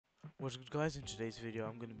What's good guys, in today's video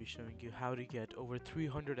I'm going to be showing you how to get over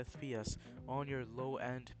 300 FPS on your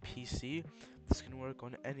low-end PC. This can work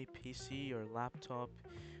on any PC, your laptop,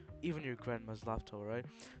 even your grandma's laptop, right?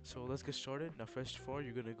 So let's get started. Now first of all,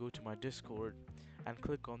 you're going to go to my Discord and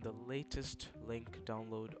click on the latest link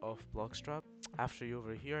download of Bloxstrap. After you're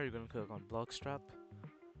over here, you're going to click on Bloxstrap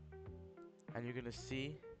and you're going to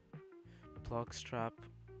see Bloxstrap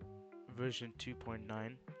version 2.9.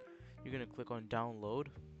 You're going to click on download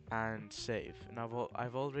and save, and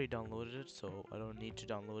I've already downloaded it, so I don't need to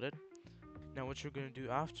download it. Now what you're going to do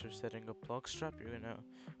after setting up Bloxstrap, you're going to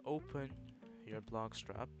open your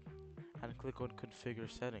Bloxstrap and click on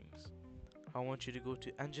configure settings. I want you to go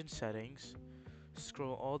to engine settings,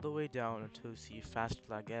 scroll all the way down until you see fast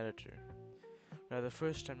flag editor. Now the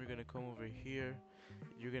first time you're going to come over here,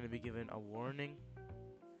 you're going to be given a warning,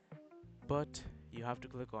 but you have to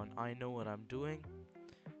click on I know what I'm doing.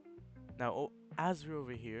 Now as we're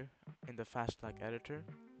over here in the fast flag editor,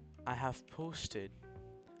 I have posted,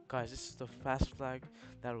 guys, this is the fast flag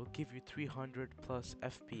that will give you 300 plus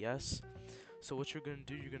FPS. So what you're gonna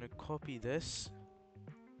do, you're gonna copy this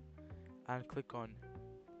and click on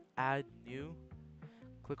add new,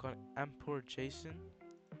 click on import JSON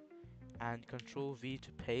and Control V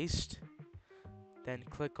to paste, then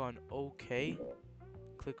click on OK,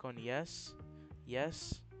 click on yes,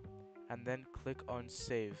 yes, and then click on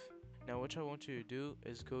save. Now what I want you to do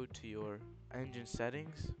is go to your engine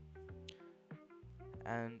settings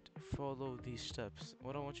and follow these steps.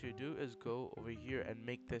 What I want you to do is go over here and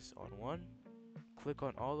make this on 1. Click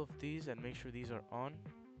on all of these and make sure these are on.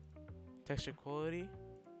 Texture quality,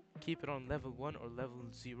 keep it on level 1 or level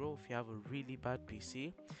 0 if you have a really bad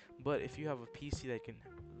PC. But if you have a PC that can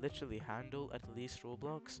literally handle at least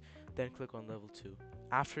Roblox, then click on level 2.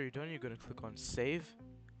 After you're done, you're going to click on save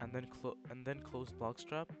and then close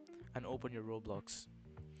Bloxstrap and open your Roblox.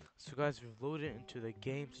 So guys, we've loaded into the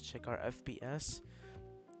game to check our FPS.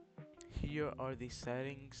 Here are the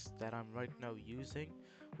settings that I'm right now using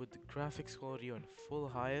with the graphics quality on full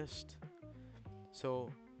highest. So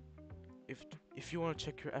if you want to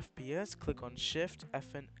check your FPS, click on Shift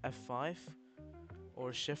F5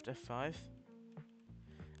 or Shift F5,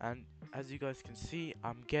 and as you guys can see,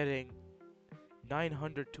 I'm getting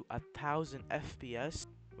 900 to 1000 FPS,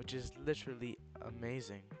 which is literally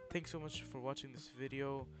amazing. Thanks so much for watching this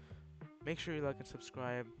video. Make sure you like and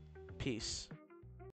subscribe. Peace.